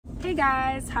Hey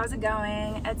guys, how's it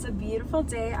going? It's a beautiful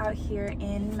day out here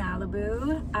in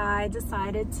Malibu. I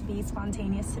decided to be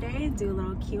spontaneous today, do a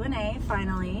little Q&A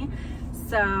finally.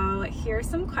 So here's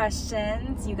some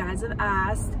questions you guys have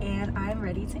asked and I'm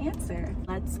ready to answer.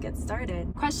 Let's get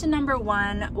started. Question number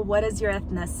one, what is your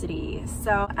ethnicity?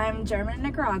 So I'm German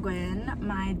Nicaraguan.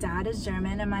 My dad is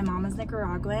German and my mom is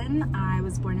Nicaraguan. I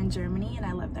was born in Germany and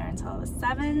I lived there until I was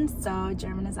 7. So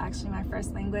German is actually my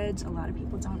first language. A lot of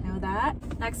people don't know that.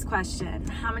 Next question,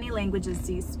 how many languages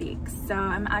do you speak? So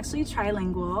I'm actually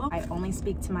trilingual. I only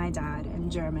speak to my dad in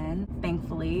German,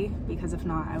 thankfully, because if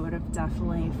not, I would have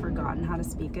definitely forgotten how to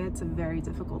speak it. It's a very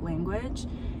difficult language.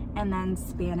 And then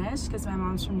Spanish, because my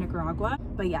mom's from Nicaragua.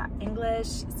 But yeah, English,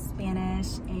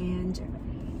 Spanish, and German.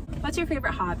 What's your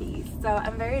favorite hobby? So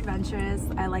I'm very adventurous.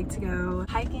 I like to go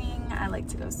hiking, I like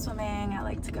to go swimming, I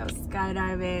like to go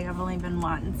skydiving. I've only been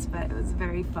once, but it was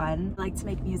very fun. I like to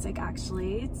make music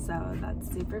actually, so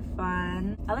that's super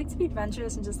fun. I like to be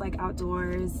adventurous and just like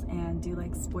outdoors and do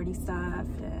like sporty stuff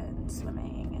and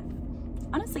swimming and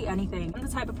honestly anything. I'm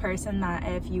the type of person that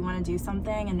if you want to do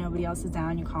something and nobody else is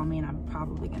down, you call me and I'm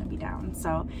probably going to be down.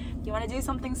 So if you want to do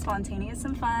something spontaneous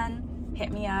and fun, hit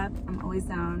me up. I'm always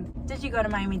down. Did you go to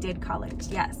Miami-Dade College?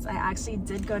 Yes, I actually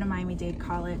did go to Miami-Dade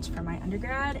College for my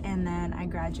undergrad, and then I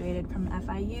graduated from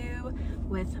FIU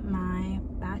with my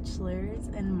bachelor's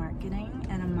in marketing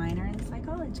and a minor in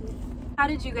psychology. How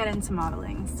did you get into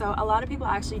modeling? So a lot of people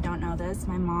actually don't know this.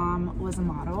 My mom was a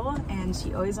model and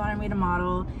she always wanted me to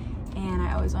model, and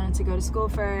I always wanted to go to school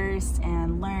first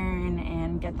and learn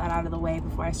and get that out of the way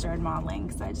before I started modeling,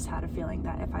 because I just had a feeling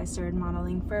that if I started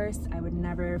modeling first, I would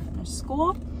never finish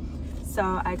school.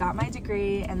 So I got my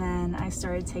degree and then I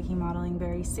started taking modeling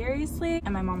very seriously,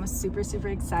 and my mom was super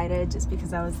excited just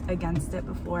because I was against it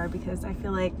before, because I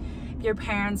feel like if your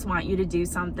parents want you to do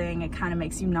something, it kind of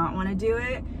makes you not want to do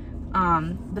it.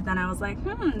 But then I was like,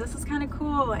 this is kind of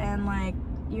cool, and like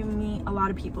you meet a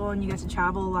lot of people and you get to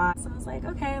travel a lot. So I was like,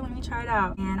 okay, let me try it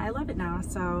out. And I love it now.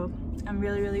 So I'm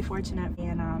really fortunate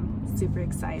and super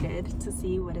excited to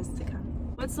see what is to come.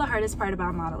 What's the hardest part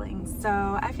about modeling? So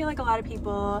I feel like a lot of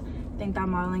people think that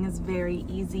modeling is very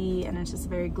easy and it's just a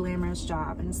very glamorous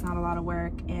job and it's not a lot of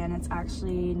work, and it's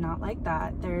actually not like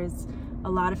that. There's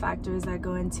a lot of factors that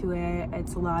go into it.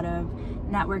 It's a lot of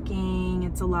networking,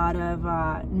 it's a lot of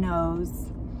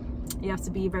no's. You have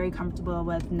to be very comfortable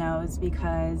with no's,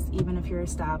 because even if you're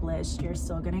established, you're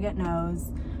still gonna get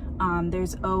no's.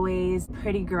 There's always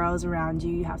pretty girls around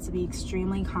you. You have to be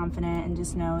extremely confident and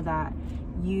just know that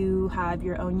you have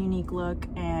your own unique look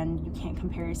and you can't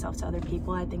compare yourself to other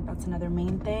people. I think that's another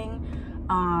main thing.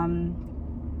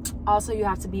 Also, you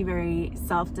have to be very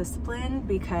self-disciplined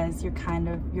because you're kind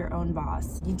of your own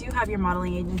boss. You do have your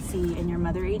modeling agency and your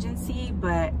mother agency,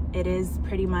 but it is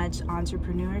pretty much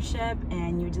entrepreneurship,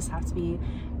 and you just have to be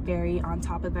very on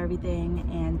top of everything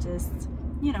and just,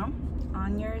 you know,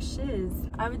 on your shiz.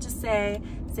 I would just say,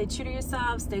 stay true to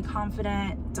yourself, stay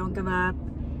confident, don't give up,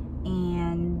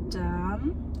 and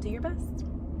do your best.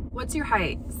 What's your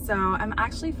height? So I'm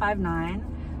actually 5'9".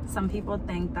 Some people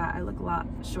think that I look a lot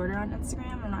shorter on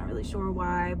Instagram. I'm not really sure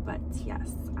why, but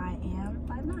yes, I am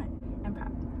 5'9". I'm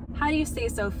proud. How do you stay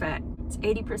so fit? It's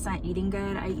 80% eating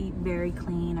good. I eat very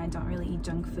clean. I don't really eat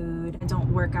junk food. I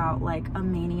don't work out like a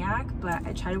maniac, but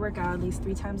I try to work out at least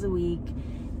 3 times a week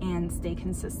and stay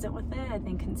consistent with it. I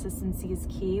think consistency is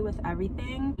key with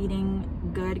everything.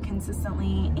 Eating good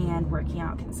consistently and working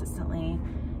out consistently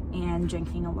and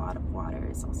drinking a lot of water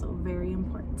is also very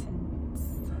important.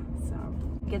 So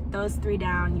get those 3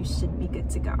 down, you should be good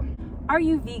to go. Are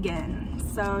you vegan?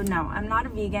 So no, I'm not a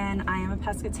vegan. I am a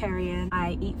pescatarian.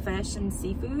 I eat fish and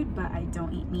seafood, but I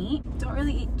don't eat meat. Don't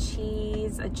really eat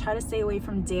cheese. I try to stay away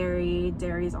from dairy.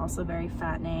 Dairy is also very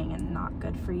fattening and not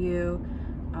good for you.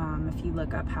 If you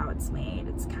look up how it's made,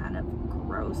 it's kind of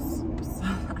gross, so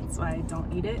that's why I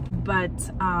don't eat it. But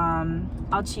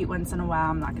I'll cheat once in a while,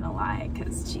 I'm not gonna lie,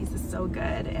 because cheese is so good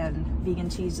and vegan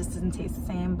cheese just doesn't taste the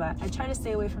same. But I try to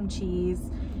stay away from cheese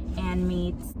and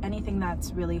meat, anything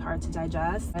that's really hard to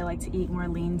digest. I like to eat more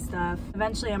lean stuff.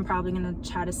 Eventually I'm probably gonna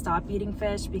try to stop eating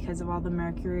fish because of all the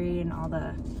mercury and all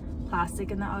the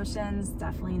plastic in the oceans.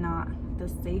 Definitely not the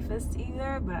safest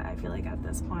either, but I feel like at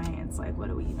this point it's like, what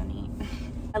do we even eat?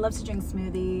 I love to drink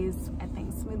smoothies. I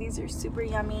think smoothies are super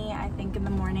yummy. I think in the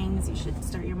mornings you should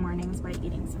start your mornings by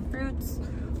eating some fruits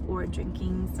or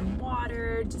drinking some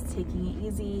water, just taking it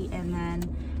easy, and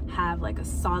then have like a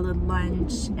solid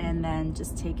lunch and then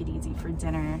just take it easy for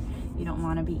dinner. You don't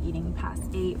want to be eating past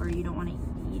 8, or you don't want to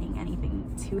be eating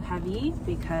anything too heavy,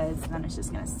 because then it's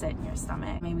just gonna sit in your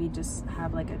stomach. Maybe just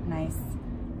have like a nice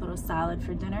little salad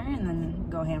for dinner and then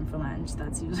go ham for lunch.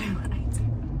 That's usually what I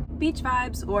do. beach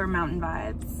vibes or mountain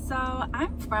vibes. So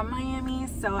I'm from Miami,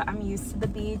 so I'm used to the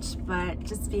beach, but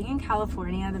just being in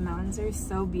California, the mountains are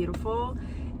so beautiful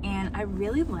and I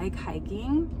really like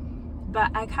hiking,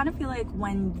 but I kind of feel like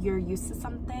when you're used to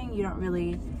something, you don't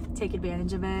really take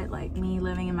advantage of it. Like me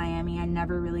living in Miami, I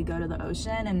never really go to the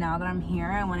ocean, and now that I'm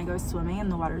here, I want to go swimming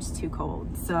and the water's too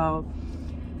cold. So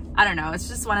I don't know, it's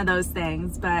just one of those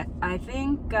things. But I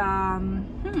think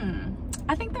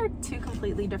I think they're two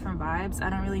completely different vibes. I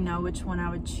don't really know which one I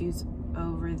would choose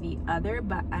over the other,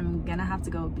 but I'm gonna have to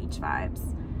go with beach vibes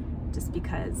just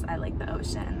because I like the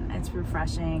ocean. It's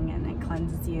refreshing and it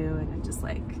cleanses you and it just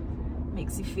like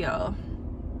makes you feel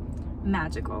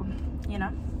magical, you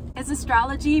know? Is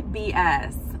astrology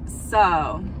BS?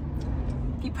 So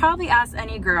if you probably ask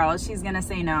any girl, she's gonna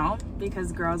say no,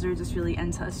 because girls are just really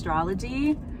into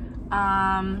astrology.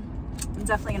 I'm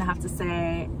definitely gonna have to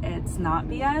say it's not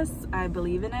BS. I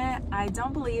believe in it. I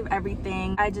don't believe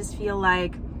everything. I just feel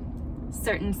like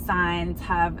certain signs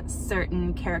have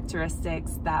certain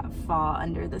characteristics that fall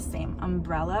under the same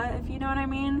umbrella, if you know what I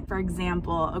mean. For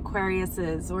example,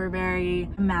 Aquariuses, we're very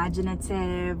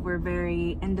imaginative, we're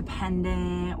very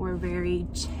independent, we're very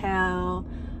chill.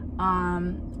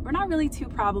 We're not really too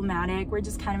problematic. We're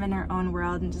just kind of in our own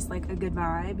world and just like a good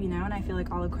vibe, you know? And I feel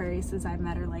like all Aquariuses I've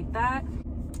met are like that.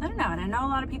 I don't know, and I know a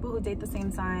lot of people who date the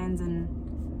same signs, and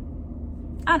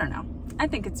I don't know. I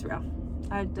think it's real.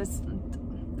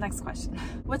 Next question.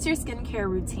 What's your skincare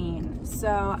routine?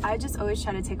 So I just always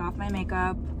try to take off my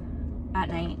makeup at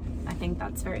night. I think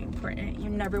that's very important. You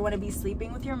never want to be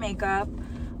sleeping with your makeup.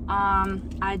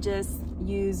 I just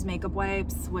use makeup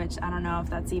wipes, which I don't know if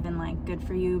that's even like good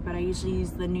for you, but I usually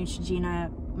use the Neutrogena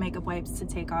makeup wipes to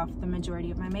take off the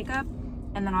majority of my makeup.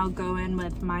 And then I'll go in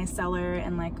with micellar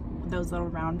and like those little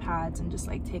round pads and just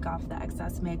like take off the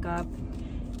excess makeup.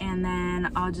 And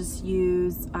then I'll just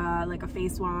use like a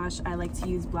face wash. I like to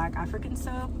use Black African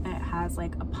soap. It has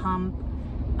like a pump.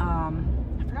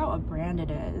 I forgot what brand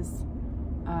it is.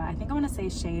 I think I want to say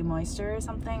Shea Moisture or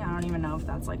something. I don't even know if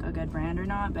that's like a good brand or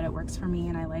not, but it works for me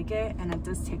and I like it. And it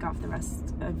does take off the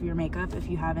rest of your makeup if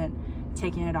you haven't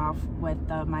taken it off with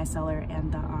the micellar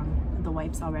and the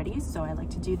wipes already. So I like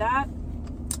to do that.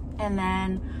 And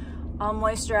then I'll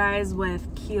moisturize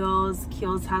with Kiehl's.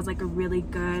 Kiehl's has like a really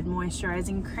good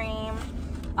moisturizing cream.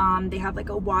 They have like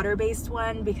a water-based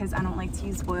one because I don't like to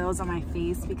use oils on my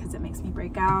face because it makes me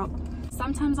break out.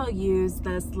 Sometimes I'll use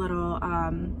this little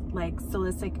like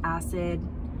salicylic acid,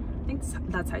 I think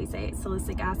that's how you say it,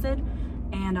 salicylic acid,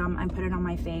 and I put it on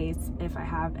my face if I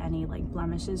have any like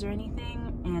blemishes or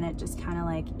anything, and it just kind of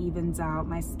like evens out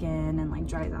my skin and like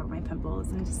dries out my pimples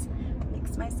and just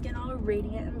makes my skin all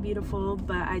radiant and beautiful.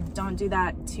 But I don't do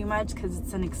that too much because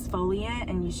it's an exfoliant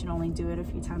and you should only do it a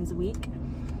few times a week.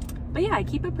 But yeah, I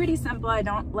keep it pretty simple. I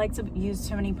don't like to use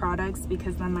too many products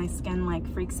because then my skin like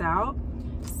freaks out.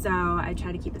 So I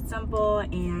try to keep it simple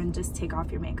and just take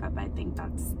off your makeup. I think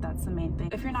that's the main thing.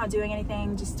 If you're not doing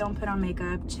anything, just don't put on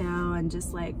makeup, chill, and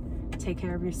just like take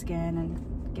care of your skin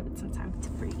and give it some time to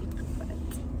breathe.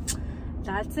 But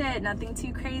that's it, nothing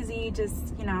too crazy,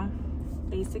 just, you know,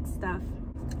 basic stuff.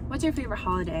 What's your favorite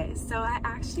holiday? So I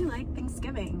actually like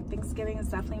Thanksgiving. Thanksgiving is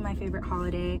definitely my favorite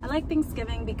holiday. I like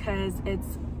Thanksgiving because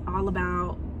it's all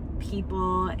about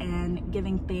people and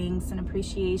giving thanks and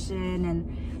appreciation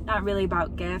and not really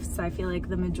about gifts. I feel like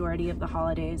the majority of the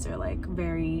holidays are like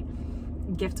very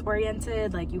gift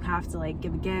oriented, like you have to like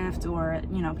give a gift, or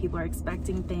you know, people are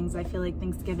expecting things. I feel like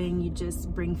Thanksgiving, you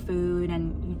just bring food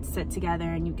and you sit together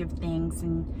and you give thanks,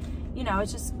 and you know,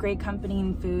 it's just great company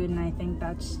and food, and I think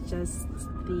that's just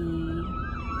the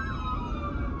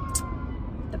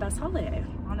best holiday,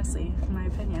 honestly, in my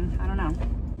opinion. I don't know.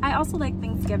 I also like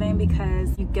Thanksgiving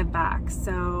because you give back.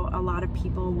 So a lot of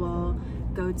people will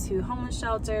go to homeless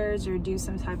shelters or do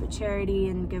some type of charity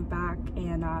and give back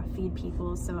and feed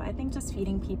people. So I think just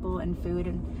feeding people and food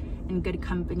and good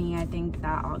company, I think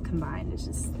that all combined is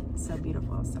just so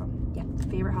beautiful. So yeah,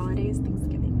 favorite holidays,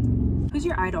 Thanksgiving. Who's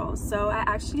your idol? So I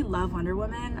actually love Wonder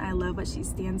Woman. I love what she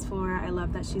stands for. I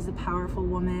love that she's a powerful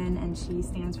woman and she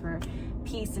stands for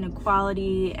peace and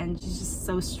equality, and she's just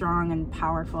so strong and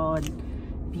powerful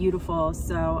and beautiful.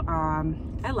 So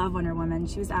I love Wonder Woman.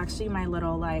 She was actually my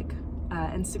little like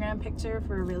Instagram picture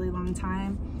for a really long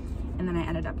time, and then I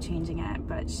ended up changing it,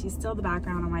 but she's still the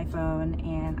background on my phone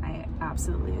and I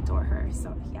absolutely adore her.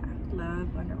 So yeah,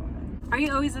 love Wonder Woman. Are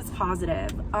you always this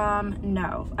positive?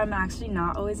 No, I'm actually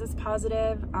not always this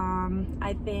positive.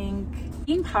 I think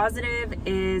being positive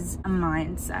is a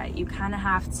mindset. You kind of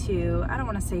have to, I don't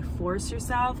want to say force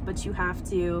yourself, but you have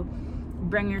to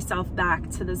bring yourself back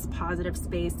to this positive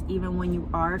space even when you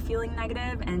are feeling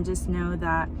negative, and just know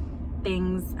that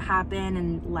things happen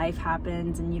and life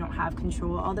happens and you don't have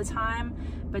control all the time,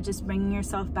 but just bringing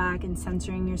yourself back and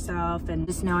centering yourself and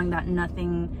just knowing that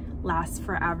nothing lasts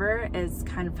forever is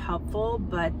kind of helpful.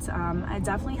 But I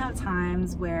definitely have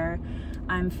times where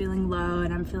I'm feeling low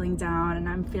and I'm feeling down and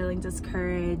I'm feeling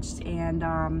discouraged and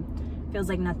feels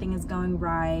like nothing is going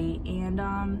right. And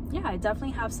yeah, I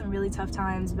definitely have some really tough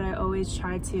times, but I always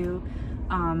try to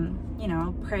you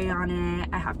know, pray on it.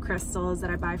 I have crystals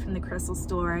that I buy from the crystal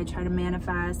store. I try to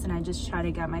manifest and I just try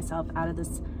to get myself out of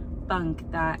this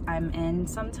funk that I'm in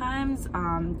sometimes,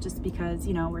 just because,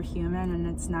 you know, we're human and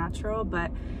it's natural.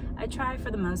 But I try for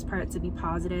the most part to be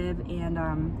positive and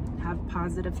have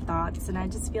positive thoughts. And I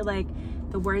just feel like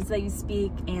the words that you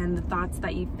speak and the thoughts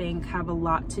that you think have a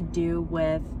lot to do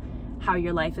with how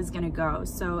your life is going to go.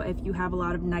 So if you have a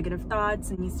lot of negative thoughts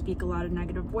and you speak a lot of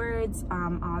negative words,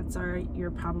 odds are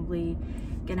you're probably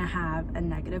gonna have a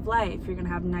negative life. You're gonna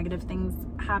have negative things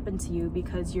happen to you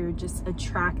because you're just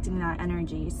attracting that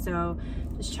energy. So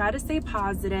just try to stay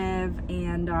positive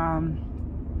and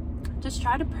just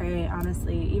try to pray,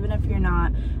 honestly. Even if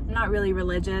I'm not really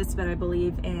religious, but I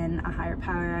believe in a higher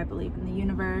power. I believe in the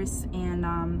universe, and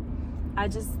I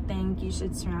just think you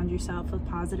should surround yourself with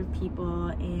positive people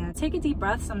and take a deep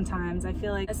breath sometimes. I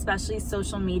feel like especially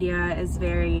social media is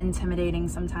very intimidating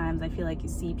sometimes. I feel like you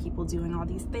see people doing all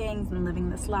these things and living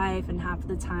this life, and half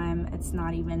the time it's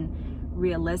not even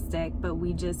realistic, but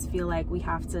we just feel like we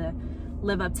have to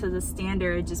live up to the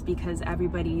standard just because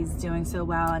everybody's doing so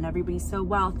well and everybody's so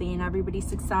wealthy and everybody's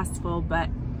successful. But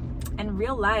in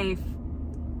real life,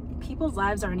 people's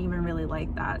lives aren't even really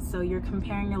like that. So you're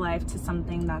comparing your life to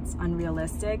something that's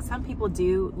unrealistic. Some people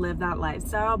do live that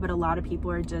lifestyle, but a lot of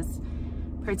people are just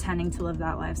pretending to live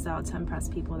that lifestyle to impress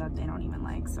people that they don't even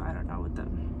like. So I don't know what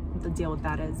the deal with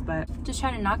that is, but just try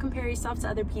to not compare yourself to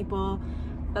other people.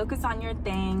 Focus on your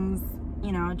things,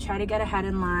 you know, try to get ahead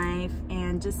in life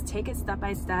and just take it step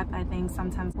by step. I think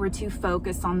sometimes we're too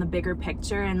focused on the bigger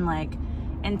picture and like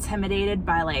intimidated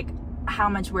by like how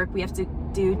much work we have to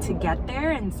do to get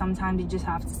there. And sometimes you just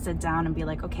have to sit down and be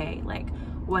like, okay, like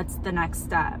what's the next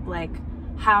step? Like,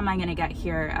 how am I gonna get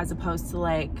here? As opposed to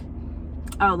like,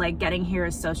 oh, like getting here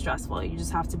is so stressful. You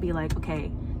just have to be like,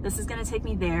 okay, this is gonna take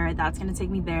me there, that's gonna take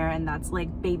me there, and that's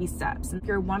like baby steps. And if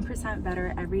you're 1%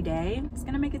 better every day, it's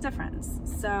gonna make a difference.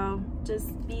 So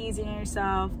just be easy on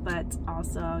yourself, but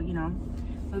also, you know,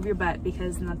 move your butt,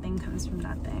 because nothing comes from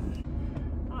nothing.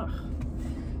 Ugh.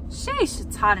 Sheesh,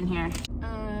 it's hot in here.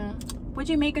 Would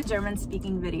you make a German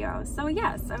speaking video? So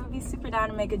yes, I would be super down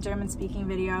to make a German speaking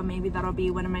video. Maybe that'll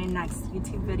be one of my next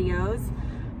YouTube videos.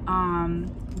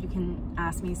 You can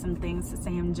ask me some things to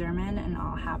say in German and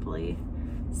I'll happily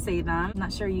say them. I'm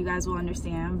not sure you guys will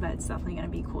understand, but it's definitely gonna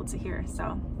be cool to hear.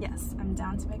 So yes, I'm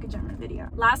down to make a German video.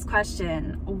 Last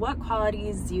question, what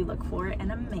qualities do you look for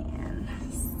in a man?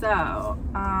 So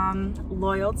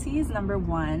loyalty is number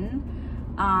one.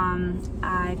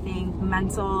 I think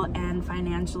mental and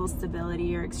financial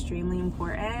stability are extremely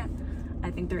important.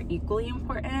 I think they're equally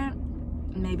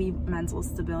important. Maybe mental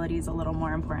stability is a little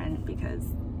more important because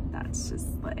that's just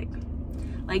like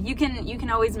you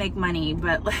can always make money,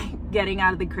 but like getting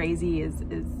out of the crazy is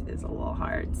a little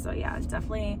hard. So yeah,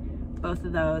 definitely both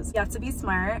of those. You have to be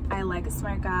smart. I like a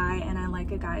smart guy, and I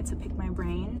like a guy to pick my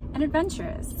brain. And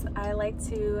adventurous. I like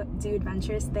to do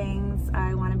adventurous things.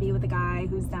 I want to be with a guy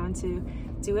who's down to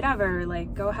do whatever,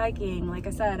 like go hiking. Like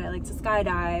I said, I like to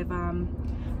skydive.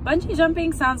 Bungee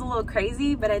jumping sounds a little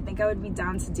crazy, but I think I would be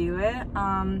down to do it.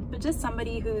 But just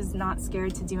somebody who's not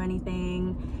scared to do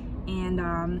anything,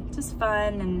 and just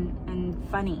fun and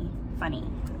funny.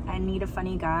 I need a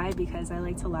funny guy because I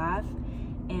like to laugh.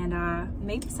 And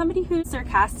maybe somebody who's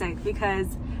sarcastic,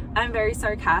 because I'm very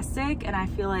sarcastic and I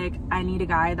feel like I need a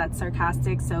guy that's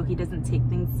sarcastic so he doesn't take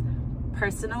things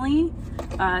personally.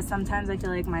 Sometimes I feel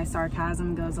like my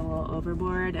sarcasm goes a little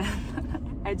overboard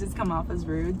and I just come off as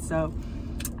rude. So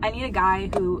I need a guy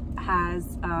who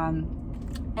has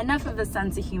enough of a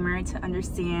sense of humor to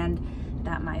understand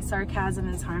that my sarcasm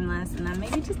is harmless, and then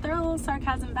maybe just throw a little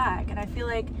sarcasm back. And I feel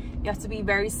like you have to be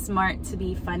very smart to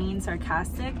be funny and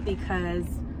sarcastic, because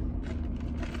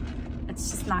it's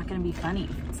just not going to be funny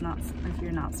if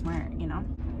you're not smart, you know?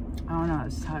 I don't know,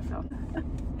 that's just how I feel.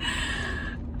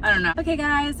 I don't know. Okay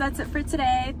guys, that's it for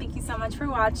today. Thank you so much for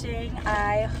watching.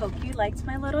 I hope you liked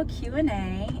my little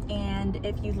Q&A, and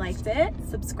if you liked it,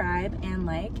 subscribe and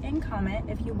like and comment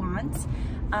if you want.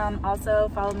 Also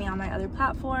follow me on my other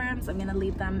platforms. I'm gonna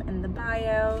leave them in the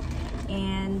bio,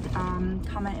 and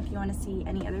comment if you want to see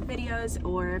any other videos,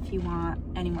 or if you want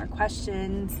any more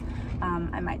questions.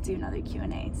 I might do another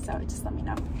Q&A, so just let me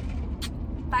know.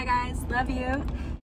 Bye guys, love you.